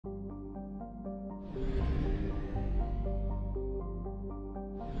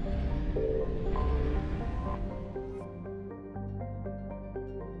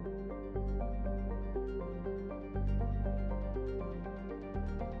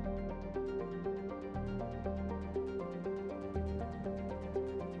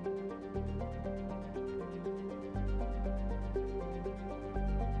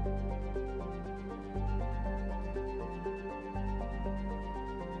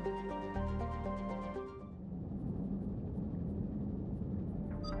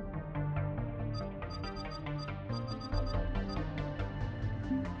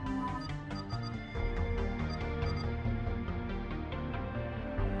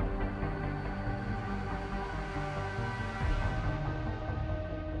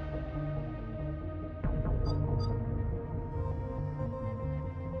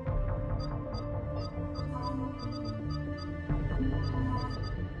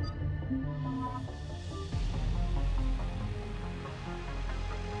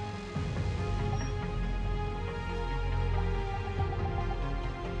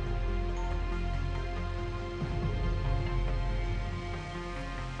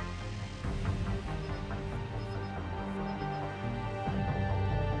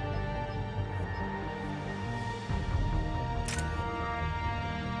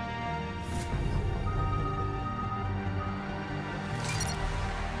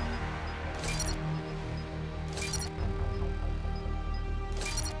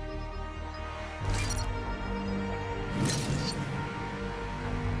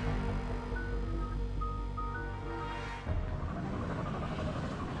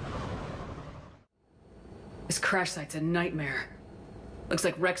This crash site's a nightmare. Looks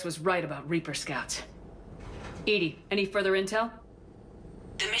like Rex was right about Reaper scouts. Edie, any further intel?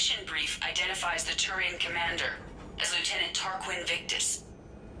 The mission brief identifies the Turian commander as Lieutenant Tarquin Victus.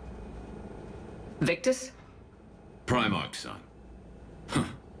 Victus? Primarch's son.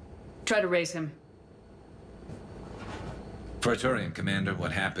 Try to raise him. For a Turian commander,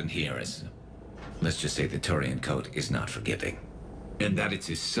 what happened here is... let's just say the Turian code is not forgiving. And that it's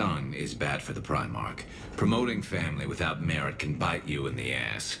his son is bad for the Primarch. Promoting family without merit can bite you in the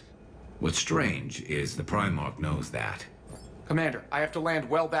ass. What's strange is the Primarch knows that. Commander, I have to land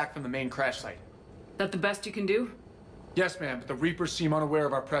well back from the main crash site. That the best you can do? Yes, ma'am, but the Reapers seem unaware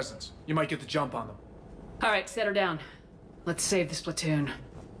of our presence. You might get the jump on them. All right, set her down. Let's save this platoon.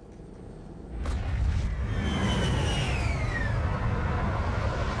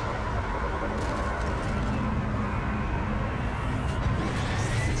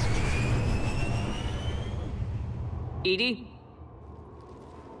 Edie?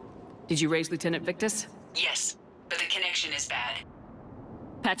 Did you raise Lieutenant Victus? Yes, but the connection is bad.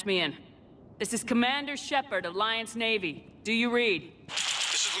 Patch me in. This is Commander Shepard, Alliance Navy. Do you read?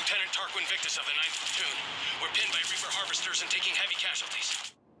 This is Lieutenant Tarquin Victus of the 9th Platoon. We're pinned by Reaper harvesters and taking heavy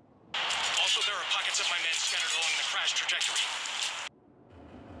casualties. Also, there are pockets of my men scattered along the crash trajectory.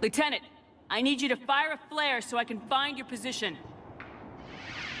 Lieutenant, I need you to fire a flare so I can find your position.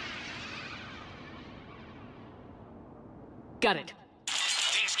 Got it.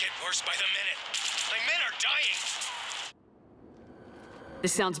 Things get worse by the minute. My men are dying!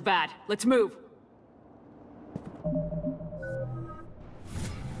 This sounds bad. Let's move.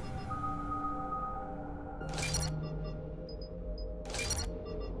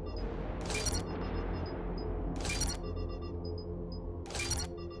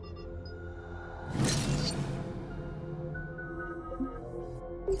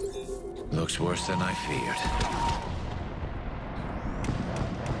 Looks worse than I feared.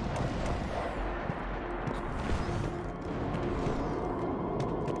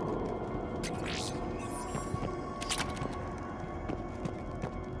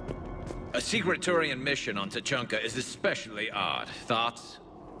 A secret Turian mission on Tuchanka is especially odd. Thoughts?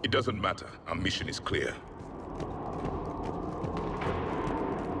 It doesn't matter. Our mission is clear.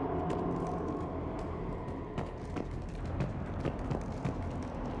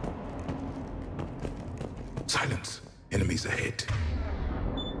 Silence. Enemies ahead.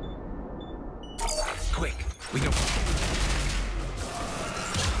 Quick, we don't...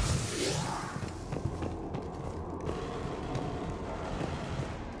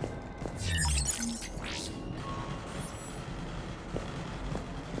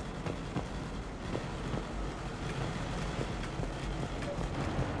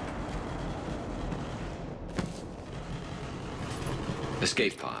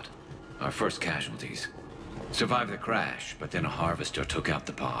 Escape pod. Our first casualties. Survived the crash, but then a harvester took out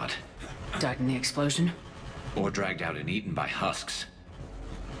the pod. Died in the explosion? Or dragged out and eaten by husks.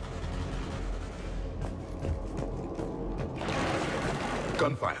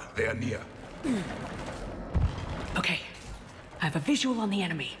 Gunfire. They are near. Okay. I have a visual on the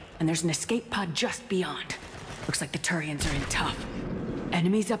enemy, and there's an escape pod just beyond. Looks like the Turians are in tough.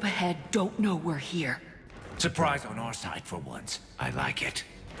 Enemies up ahead don't know we're here. Surprise on our side for once. I like it.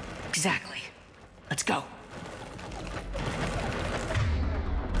 Exactly. Let's go.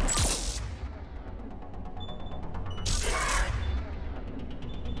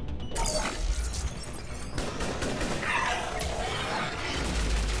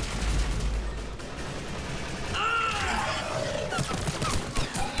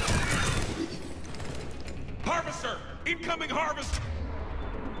 Incoming harvest!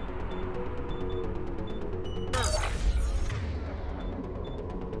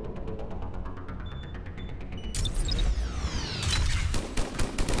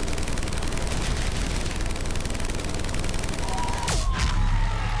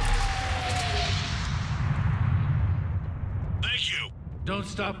 Don't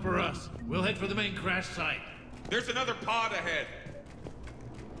stop for us. We'll head for the main crash site. There's another pod ahead.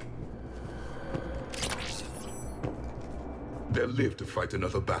 They'll live to fight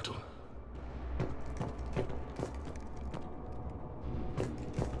another battle.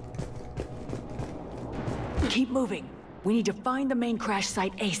 Keep moving. We need to find the main crash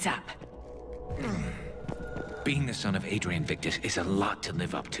site ASAP. Being the son of Adrian Victus is a lot to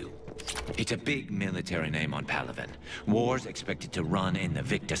live up to. It's a big military name on Palaven. War's expected to run in the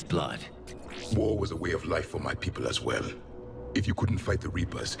Victus blood. War was a way of life for my people as well. If you couldn't fight the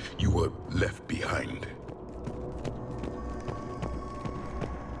Reapers, you were left behind.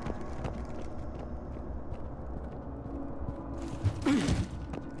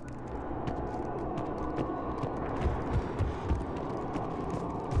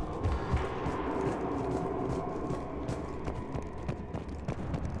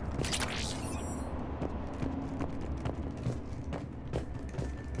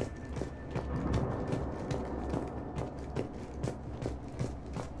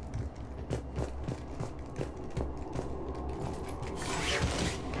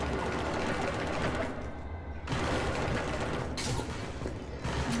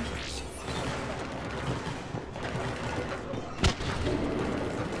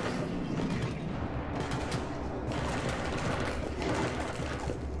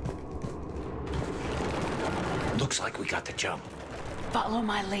 Looks like we got the jump. Follow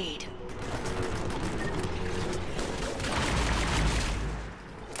my lead.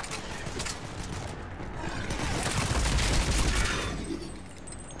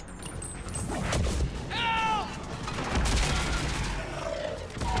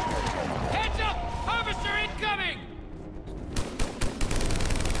 Heads up! Harvester incoming!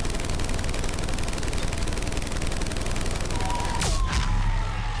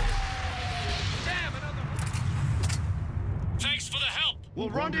 Thanks for the help! We'll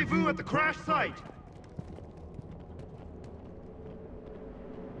rendezvous at the crash site.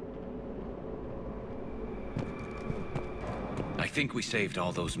 I think we saved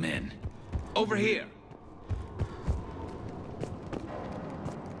all those men. Over here!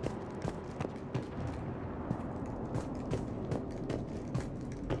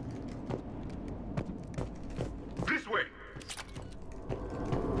 This way.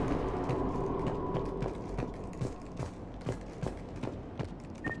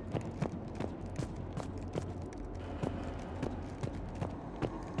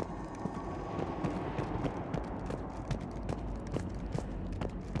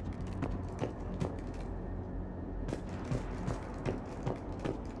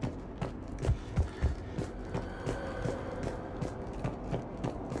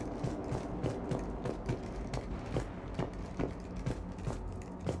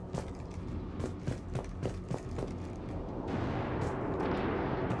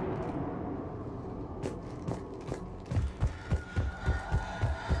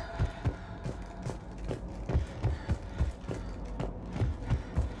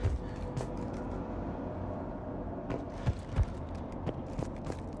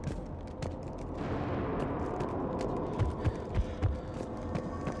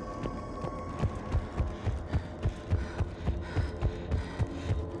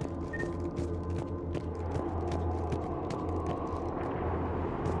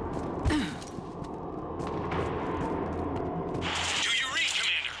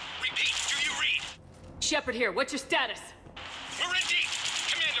 Shepard here, what's your status? We're in deep!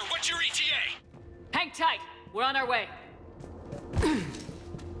 Commander, what's your ETA? Hang tight, we're on our way.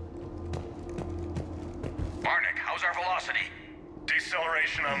 Barnick, how's our velocity?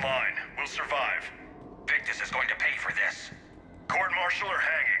 Deceleration online. We'll survive. Victus is going to pay for this. Court-martial or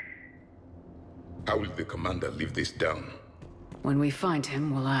hanging? How will the commander live this down? When we find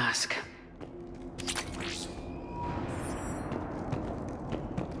him, we'll ask.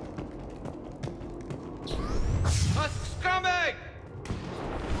 A scumbag!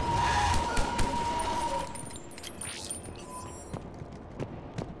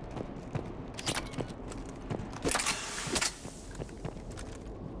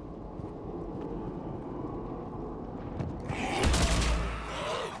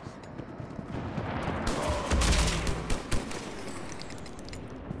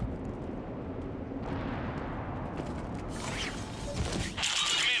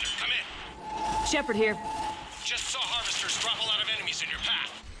 Shepard here. Just saw Harvester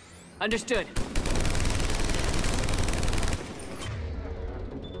Understood.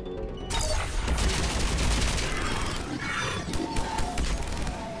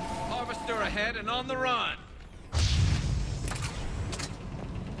 Harvester ahead and on the run.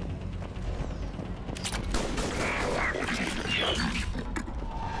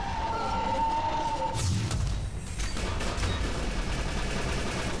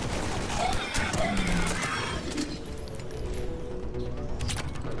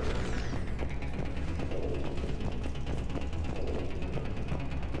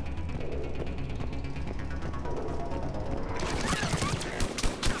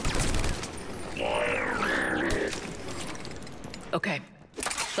 Okay,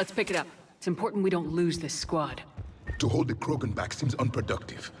 let's pick it up. It's important we don't lose this squad. To hold the Krogan back seems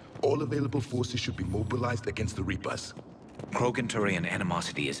unproductive. All available forces should be mobilized against the Reapers. Krogan-Turian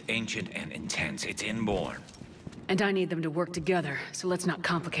animosity is ancient and intense. It's inborn. And I need them to work together, so let's not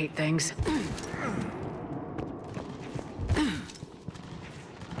complicate things.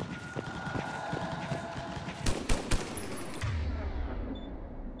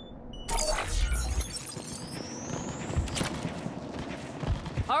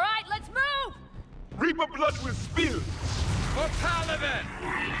 All right, let's move! Reaper blood will spill! For Paladin!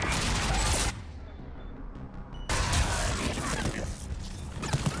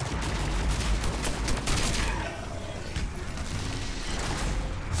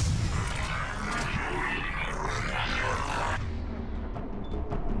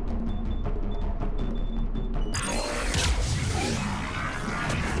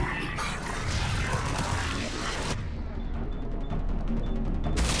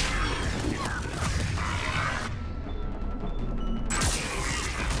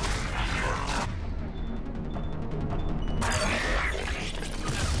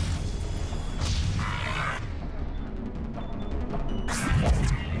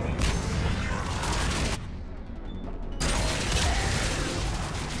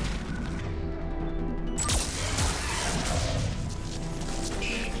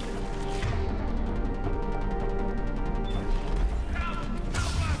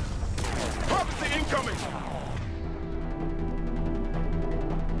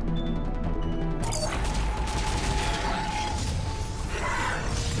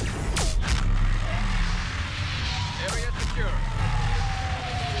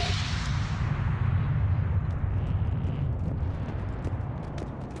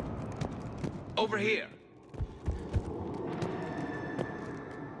 Over here.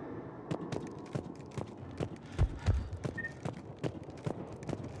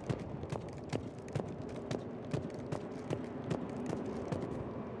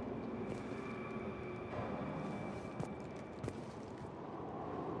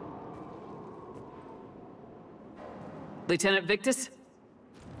 Lieutenant Victus?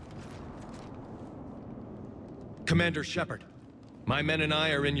 Commander Shepard, my men and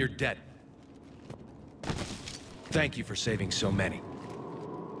I are in your debt. Thank you for saving so many.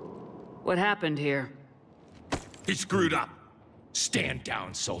 What happened here? He screwed up. Stand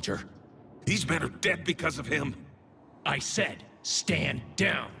down, soldier. These men are dead because of him. I said, stand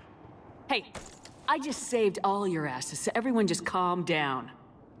down. Hey, I just saved all your asses, so everyone just calm down.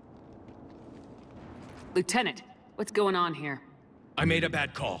 Lieutenant, what's going on here? I made a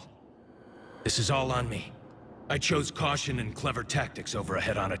bad call. This is all on me. I chose caution and clever tactics over a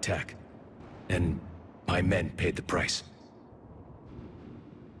head-on attack. And my men paid the price.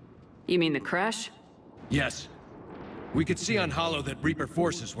 You mean the crash? Yes. We could see on Hollow that Reaper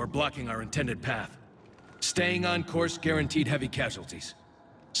forces were blocking our intended path. Staying on course guaranteed heavy casualties.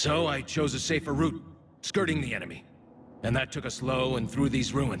 So I chose a safer route, skirting the enemy. And that took us low and through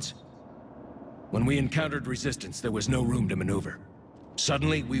these ruins. When we encountered resistance, there was no room to maneuver.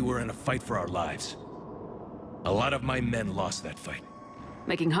 Suddenly, we were in a fight for our lives. A lot of my men lost that fight.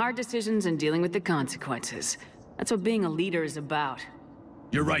 Making hard decisions and dealing with the consequences. That's what being a leader is about.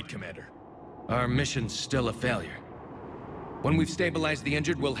 You're right, Commander. Our mission's still a failure. When we've stabilized the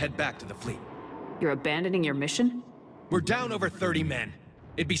injured, we'll head back to the fleet. You're abandoning your mission? We're down over 30 men.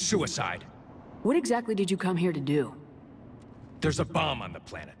 It'd be suicide. What exactly did you come here to do? There's a bomb on the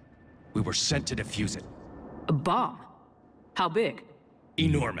planet. We were sent to defuse it. A bomb? How big?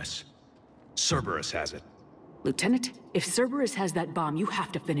 Enormous. Cerberus has it. Lieutenant, if Cerberus has that bomb, you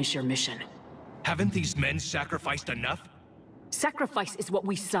have to finish your mission. Haven't these men sacrificed enough? Sacrifice is what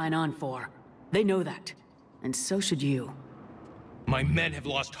we sign on for. They know that. And so should you. My men have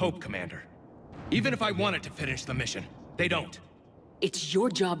lost hope, Commander. Even if I wanted to finish the mission, they don't. It's your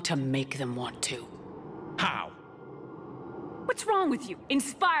job to make them want to. How? What's wrong with you?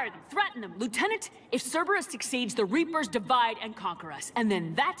 Inspire them, threaten them. Lieutenant, if Cerberus succeeds, the Reapers divide and conquer us, and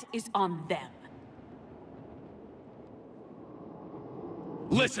then that is on them.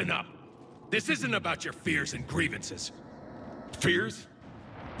 Listen up! This isn't about your fears and grievances. Fears?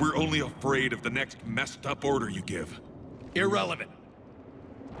 We're only afraid of the next messed up order you give. Irrelevant.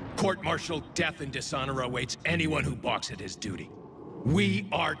 Court-martial death and dishonor awaits anyone who balks at his duty. We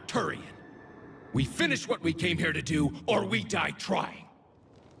are Turian. We finish what we came here to do, or we die trying.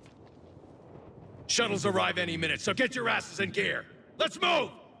 Shuttles arrive any minute, so get your asses in gear. Let's move!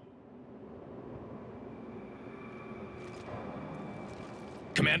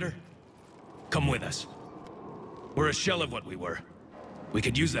 Commander, come with us. We're a shell of what we were. We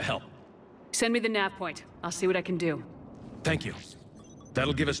could use the help. Send me the nav point. I'll see what I can do. Thank you.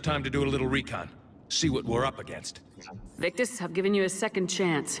 That'll give us time to do a little recon. See what we're up against. Victus, I've given you a second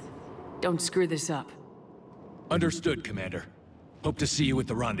chance. Don't screw this up. Understood, Commander. Hope to see you at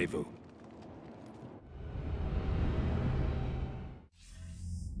the rendezvous.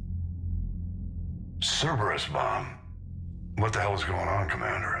 Cerberus bomb? What the hell is going on,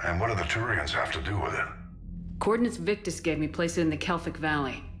 Commander? And what do the Turians have to do with it? Coordinates Victus gave me place it in the Kelphic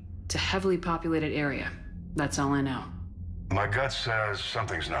Valley. It's a heavily populated area. That's all I know. My gut says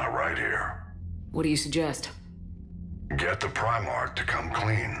something's not right here. What do you suggest? Get the Primarch to come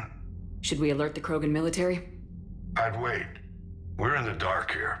clean. Should we alert the Krogan military? I'd wait. We're in the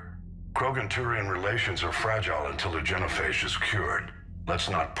dark here. Krogan-Turian relations are fragile until the genophage is cured.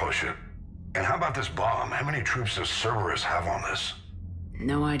 Let's not push it. And how about this bomb? How many troops does Cerberus have on this?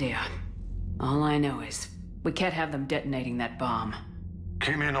 No idea. All I know is, we can't have them detonating that bomb.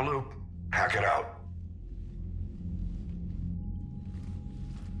 Keep me in the loop. Hack it out.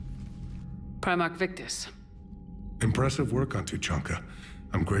 Primarch Victus. Impressive work on Tuchanka.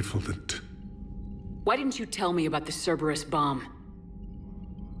 I'm grateful that... Why didn't you tell me about the Cerberus bomb?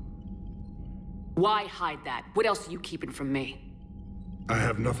 Why hide that? What else are you keeping from me? I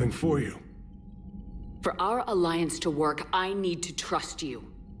have nothing for you. For our alliance to work, I need to trust you.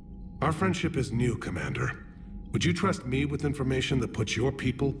 Our friendship is new, Commander. Would you trust me with information that puts your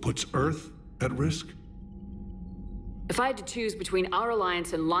people, puts Earth, at risk? If I had to choose between our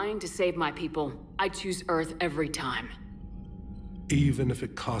alliance and lying to save my people, I'd choose Earth every time. Even if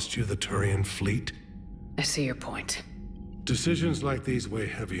it cost you the Turian fleet? I see your point. Decisions like these weigh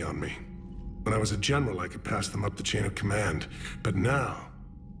heavy on me. When I was a general, I could pass them up the chain of command. But now,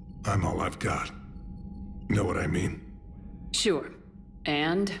 I'm all I've got. Know what I mean? Sure.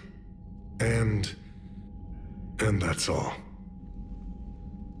 And that's all.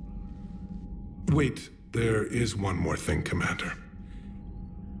 Wait, there is one more thing, Commander.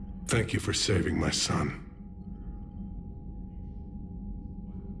 Thank you for saving my son.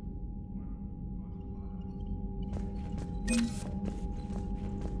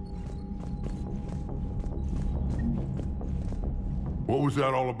 What was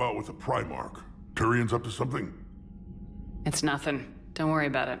that all about with the Primarch? Turian's up to something? it's nothing. Don't worry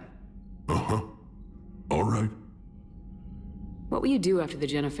about it. Uh-huh. All right. What will you do after the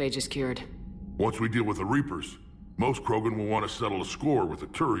genophage is cured? Once we deal with the Reapers, most Krogan will want to settle a score with the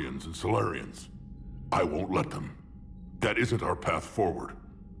Turians and Solarians. I won't let them. That isn't our path forward.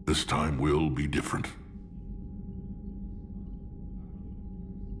 This time will be different.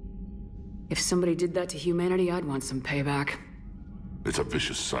 If somebody did that to humanity, I'd want some payback. It's a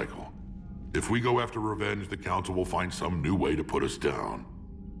vicious cycle. If we go after revenge, the Council will find some new way to put us down.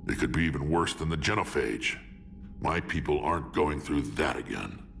 It could be even worse than the genophage. My people aren't going through that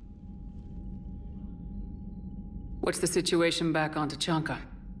again. What's the situation back on Tuchanka?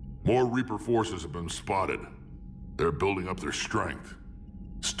 More Reaper forces have been spotted. They're building up their strength.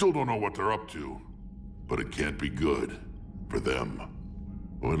 Still don't know what they're up to, but it can't be good for them.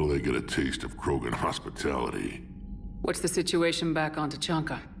 When will they get a taste of Krogan hospitality? What's the situation back on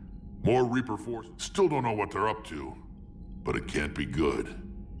Tuchanka? More Reaper forces still don't know what they're up to, but it can't be good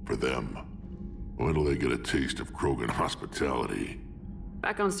for them. When will they get a taste of Krogan hospitality?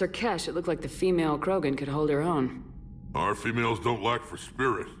 Back on Sarkesh, it looked like the female Krogan could hold her own. Our females don't lack for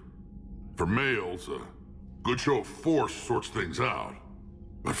spirit. For males, a good show of force sorts things out.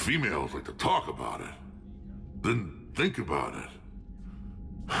 But females like to talk about it. Then think about it.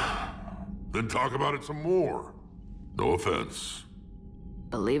 Then talk about it some more. No offense.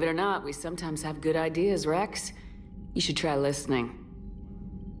 Believe it or not, we sometimes have good ideas, Rex. You should try listening.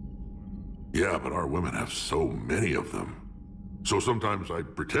 Yeah, but our women have so many of them. So sometimes I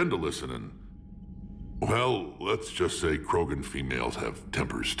pretend to listen and... well, let's just say Krogan females have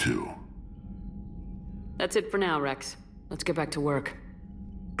tempers too. That's it for now, Rex. Let's get back to work.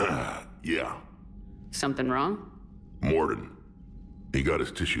 Yeah. Something wrong? Morden, He got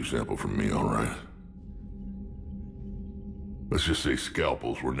his tissue sample from me, all right. Let's just say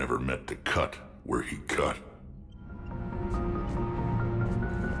scalpels were never meant to cut where he cut.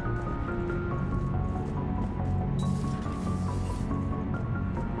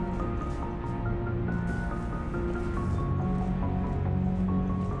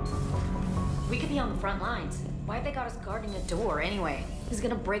 We could be on the front lines. Why have they got us guarding a door anyway? Who's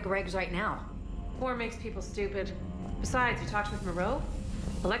gonna break regs right now? War makes people stupid. Besides, you talked with Moreau?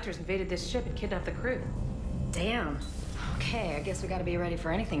 Electors invaded this ship and kidnapped the crew. Damn. Okay, I guess we gotta be ready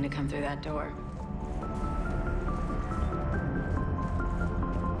for anything to come through that door.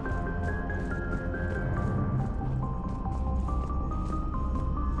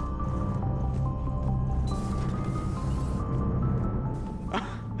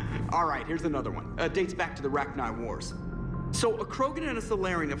 Alright, here's another one. Dates back to the Rachni Wars. So, a Krogan and a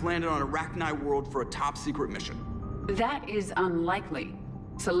Salarian have landed on a Rachni world for a top-secret mission. That is unlikely.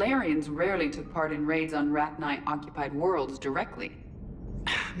 Salarians rarely took part in raids on Rachni-occupied worlds directly.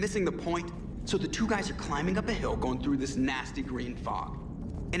 Missing the point? So the two guys are climbing up a hill going through this nasty green fog.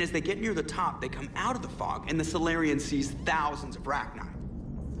 And as they get near the top, they come out of the fog, and the Salarian sees thousands of Rachni.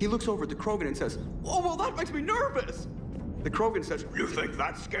 He looks over at the Krogan and says, "Oh, well, that makes me nervous!" The Krogan says, "You think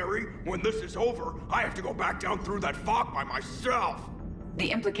that's scary? When this is over, I have to go back down through that fog by myself!"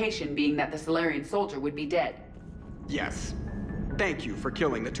 The implication being that the Salarian soldier would be dead. Yes. Thank you for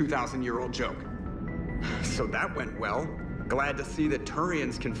killing the 2,000-year-old joke. So that went well. Glad to see that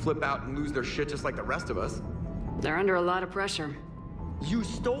Turians can flip out and lose their shit just like the rest of us. They're under a lot of pressure. You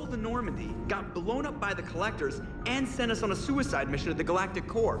stole the Normandy, got blown up by the Collectors, and sent us on a suicide mission at the Galactic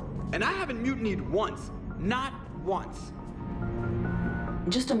Core. And I haven't mutinied once. Not once.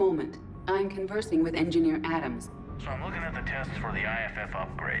 Just a moment. I'm conversing with Engineer Adams. So I'm looking at the tests for the IFF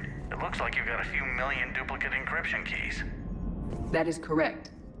upgrade. It looks like you've got a few million duplicate encryption keys. That is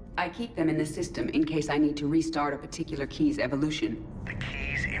correct. I keep them in the system in case I need to restart a particular key's evolution. The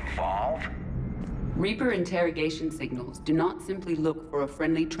keys evolve? Reaper interrogation signals do not simply look for a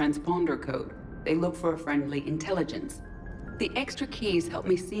friendly transponder code. They look for a friendly intelligence. The extra keys help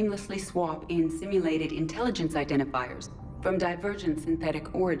me seamlessly swap in simulated intelligence identifiers from divergent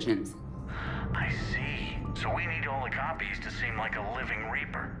synthetic origins. I see. So we need all the copies to seem like a living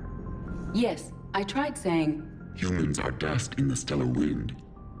Reaper. Yes, I tried saying, "Humans are dust in the stellar wind."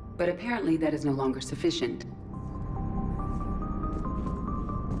 But apparently that is no longer sufficient.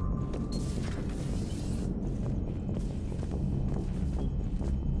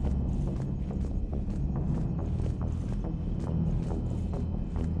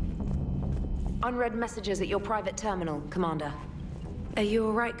 Unread messages at your private terminal, Commander. Are you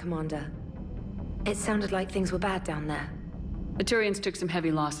alright, Commander? It sounded like things were bad down there. The Turians took some heavy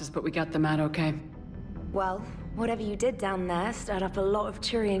losses, but we got them out okay. Well, whatever you did down there stirred up a lot of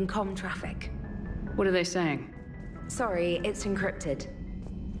Turian comm traffic. What are they saying? Sorry, it's encrypted.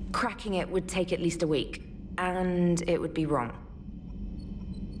 Cracking it would take at least a week, and it would be wrong.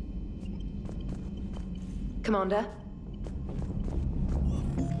 Commander?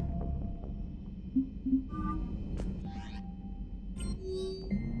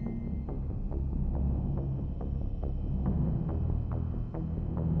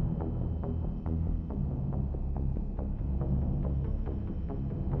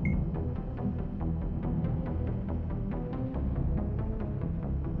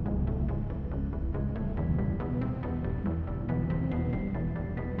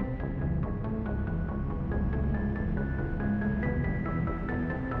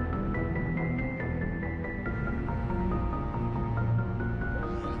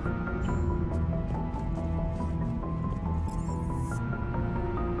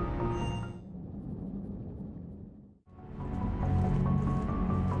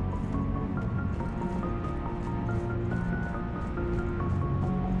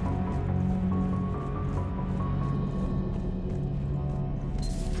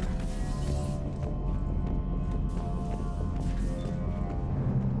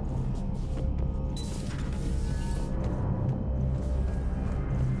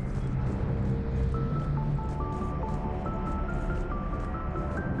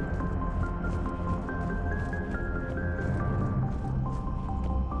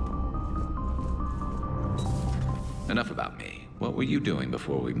 Enough about me. What were you doing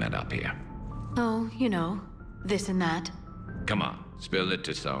before we met up here? Oh, you know, this and that. Come on, spill it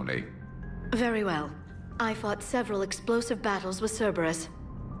to Sony. Very well. I fought several explosive battles with Cerberus.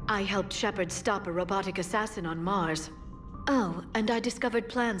 I helped Shepard stop a robotic assassin on Mars. Oh, and I discovered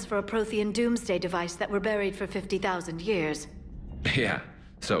plans for a Prothean doomsday device that were buried for 50,000 years. Yeah,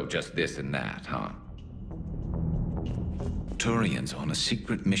 so just this and that, huh? Turians on a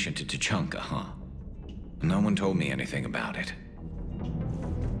secret mission to Tuchanka, huh? No one told me anything about it.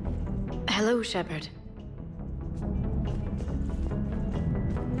 Hello, Shepard.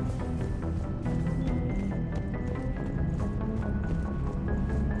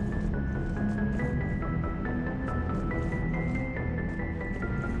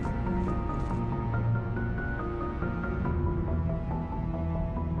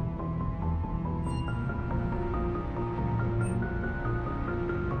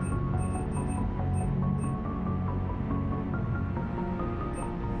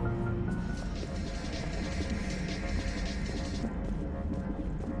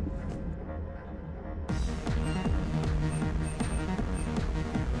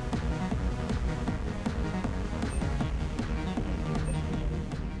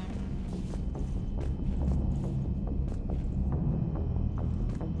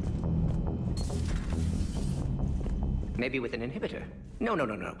 Maybe with an inhibitor. No.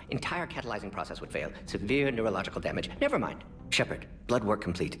 Entire catalyzing process would fail. Severe neurological damage. Never mind. Shepard, blood work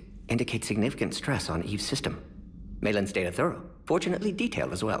complete. Indicates significant stress on Eve's system. Malin's data thorough. Fortunately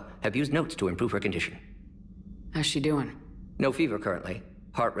detailed as well. Have used notes to improve her condition. How's she doing? No fever currently.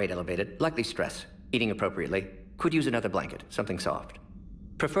 Heart rate elevated. Likely stress. Eating appropriately. Could use another blanket. Something soft.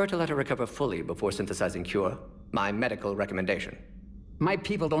 Prefer to let her recover fully before synthesizing cure. My medical recommendation. My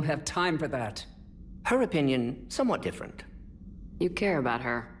people don't have time for that. Her opinion, somewhat different. You care about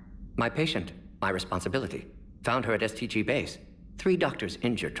her. My patient, my responsibility. Found her at STG base. 3 doctors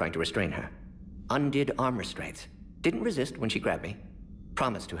injured trying to restrain her. Undid arm restraints. Didn't resist when she grabbed me.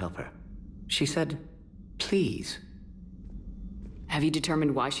 Promised to help her. She said, please. Have you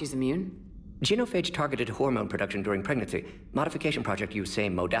determined why she's immune? Genophage targeted hormone production during pregnancy. Modification project used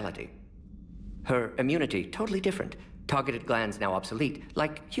same modality. Her immunity, totally different. Targeted glands now obsolete,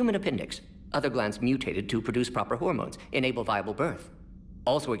 like human appendix. Other glands mutated to produce proper hormones, enable viable birth.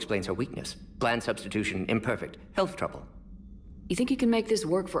 Also explains her weakness. Gland substitution imperfect. Health trouble. You think you can make this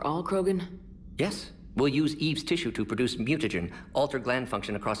work for all Krogan? Yes. We'll use Eve's tissue to produce mutagen, alter gland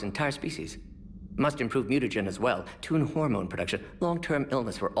function across entire species. Must improve mutagen as well, tune hormone production. Long-term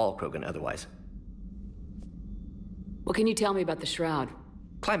illness for all Krogan otherwise. What can you tell me about the Shroud?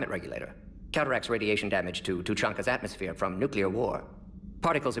 Climate regulator. Counteracts radiation damage to Tuchanka's atmosphere from nuclear war.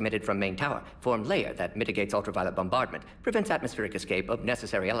 Particles emitted from main tower form layer that mitigates ultraviolet bombardment, prevents atmospheric escape of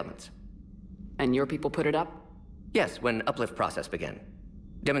necessary elements. And your people put it up? Yes, when uplift process began.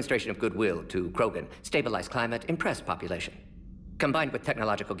 Demonstration of goodwill to Krogan, stabilize climate, impress population. Combined with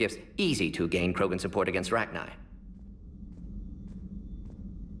technological gifts, easy to gain Krogan support against Rachni.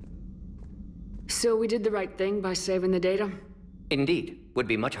 So we did the right thing by saving the data? Indeed. Would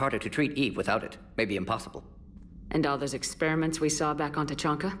be much harder to treat Eve without it. Maybe impossible. And all those experiments we saw back on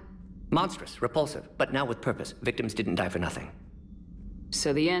Tuchanka? Monstrous, repulsive, but now with purpose. Victims didn't die for nothing.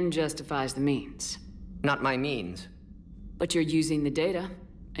 So the end justifies the means? Not my means. But you're using the data,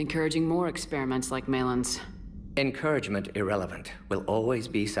 encouraging more experiments like Malin's. Encouragement irrelevant. Will always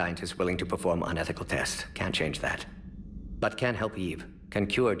be scientists willing to perform unethical tests. Can't change that. But can help Eve. Can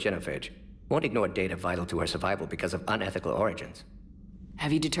cure genophage. Won't ignore data vital to her survival because of unethical origins.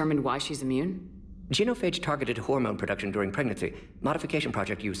 Have you determined why she's immune? Genophage targeted hormone production during pregnancy. Modification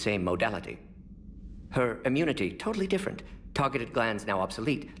project used same modality. Her immunity, totally different. Targeted glands now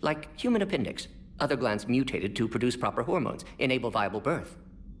obsolete, like human appendix. Other glands mutated to produce proper hormones, enable viable birth.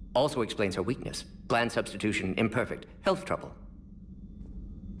 Also explains her weakness. Gland substitution imperfect. Health trouble.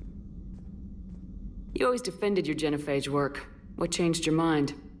 You always defended your genophage work. What changed your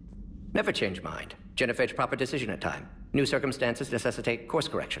mind? Never change mind. Genophage proper decision at time. New circumstances necessitate course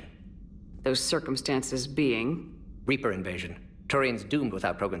correction. Those circumstances being? Reaper invasion. Turians doomed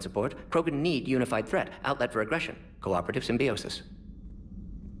without Krogan support. Krogan need unified threat, outlet for aggression. Cooperative symbiosis.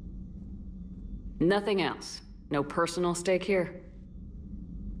 Nothing else? No personal stake here?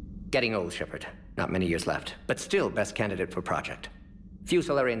 Getting old, Shepard. Not many years left, but still best candidate for project. Few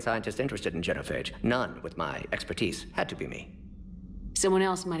Solarian scientists interested in genophage. None with my expertise. Had to be me. Someone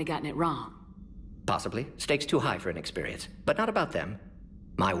else might have gotten it wrong. Possibly. Stakes too high for inexperience. But not about them.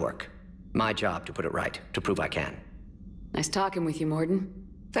 My work. My job to put it right, to prove I can. Nice talking with you, Morden.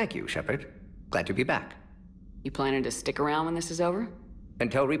 Thank you, Shepard. Glad to be back. You planning to stick around when this is over?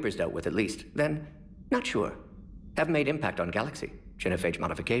 Until Reaper's dealt with, at least. Then, not sure. Haven't made impact on Galaxy. Genophage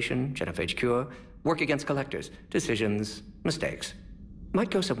modification, genophage cure, work against collectors, decisions, mistakes.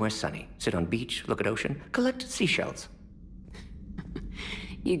 Might go somewhere sunny, sit on beach, look at ocean, collect seashells.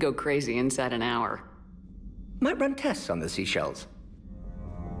 You go crazy inside an hour. Might run tests on the seashells.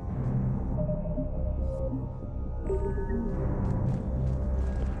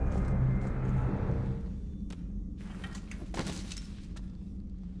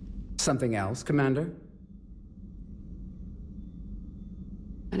 Something else, Commander?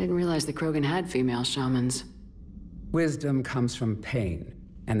 I didn't realize the Krogan had female shamans. Wisdom comes from pain,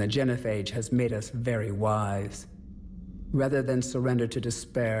 and the genophage has made us very wise. Rather than surrender to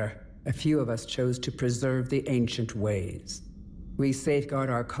despair, a few of us chose to preserve the ancient ways. We safeguard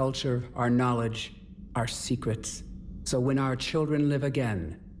our culture, our knowledge, our secrets, so when our children live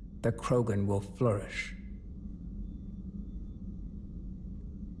again, the Krogan will flourish.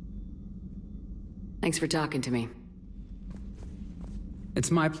 Thanks for talking to me.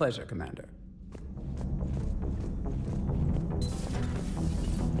 It's my pleasure, Commander.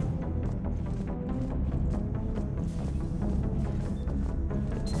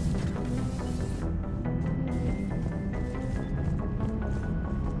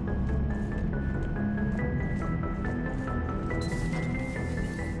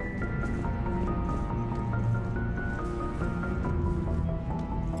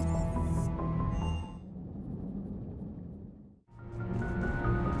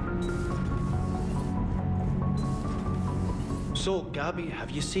 So, Gabby, have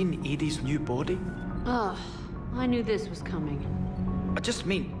you seen Edie's new body? Oh, I knew this was coming. I just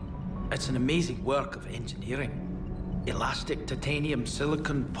mean, it's an amazing work of engineering. Elastic titanium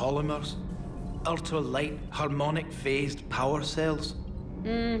silicon polymers, ultra-light harmonic phased power cells.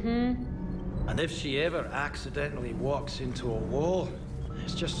 Mm-hmm. And if she ever accidentally walks into a wall,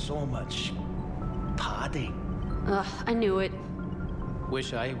 there's just so much padding. Ugh, I knew it.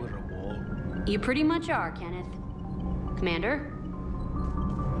 Wish I were a wall. You pretty much are, Kenneth. Commander?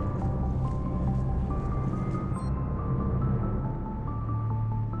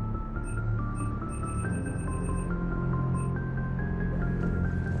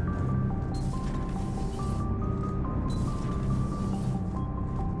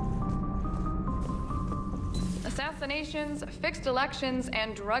 Assassinations, fixed elections,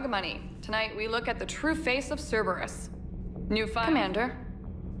 and drug money. Tonight we look at the true face of Cerberus. New file. Commander.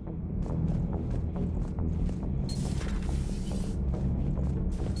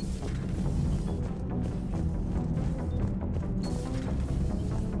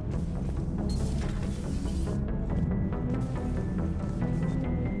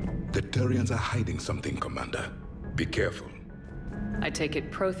 The Turians are hiding something, Commander. Be careful. I take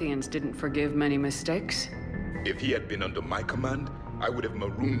it Protheans didn't forgive many mistakes? If he had been under my command, I would have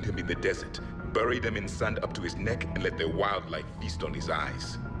marooned him in the desert, buried him in sand up to his neck, and let the wildlife feast on his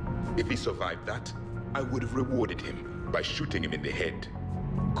eyes. If he survived that, I would have rewarded him by shooting him in the head.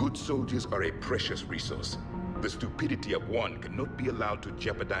 Good soldiers are a precious resource. The stupidity of one cannot be allowed to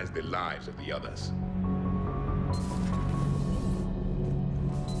jeopardize the lives of the others.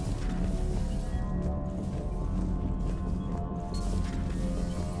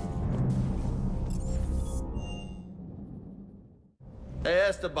 Hey,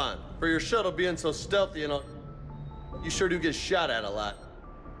 Esteban, for your shuttle being so stealthy and all, you sure do get shot at a lot.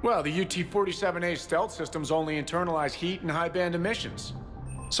 Well, the UT-47A stealth systems only internalize heat and high-band emissions.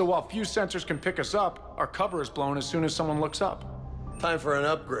 So while few sensors can pick us up, our cover is blown as soon as someone looks up. Time for an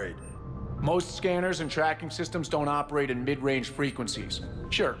upgrade. Most scanners and tracking systems don't operate in mid-range frequencies.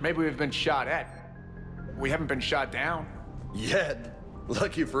 Sure, maybe we've been shot at. We haven't been shot down. Yet.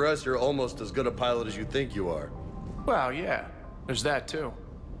 Lucky for us, you're almost as good a pilot as you think you are. Well, yeah. There's that, too.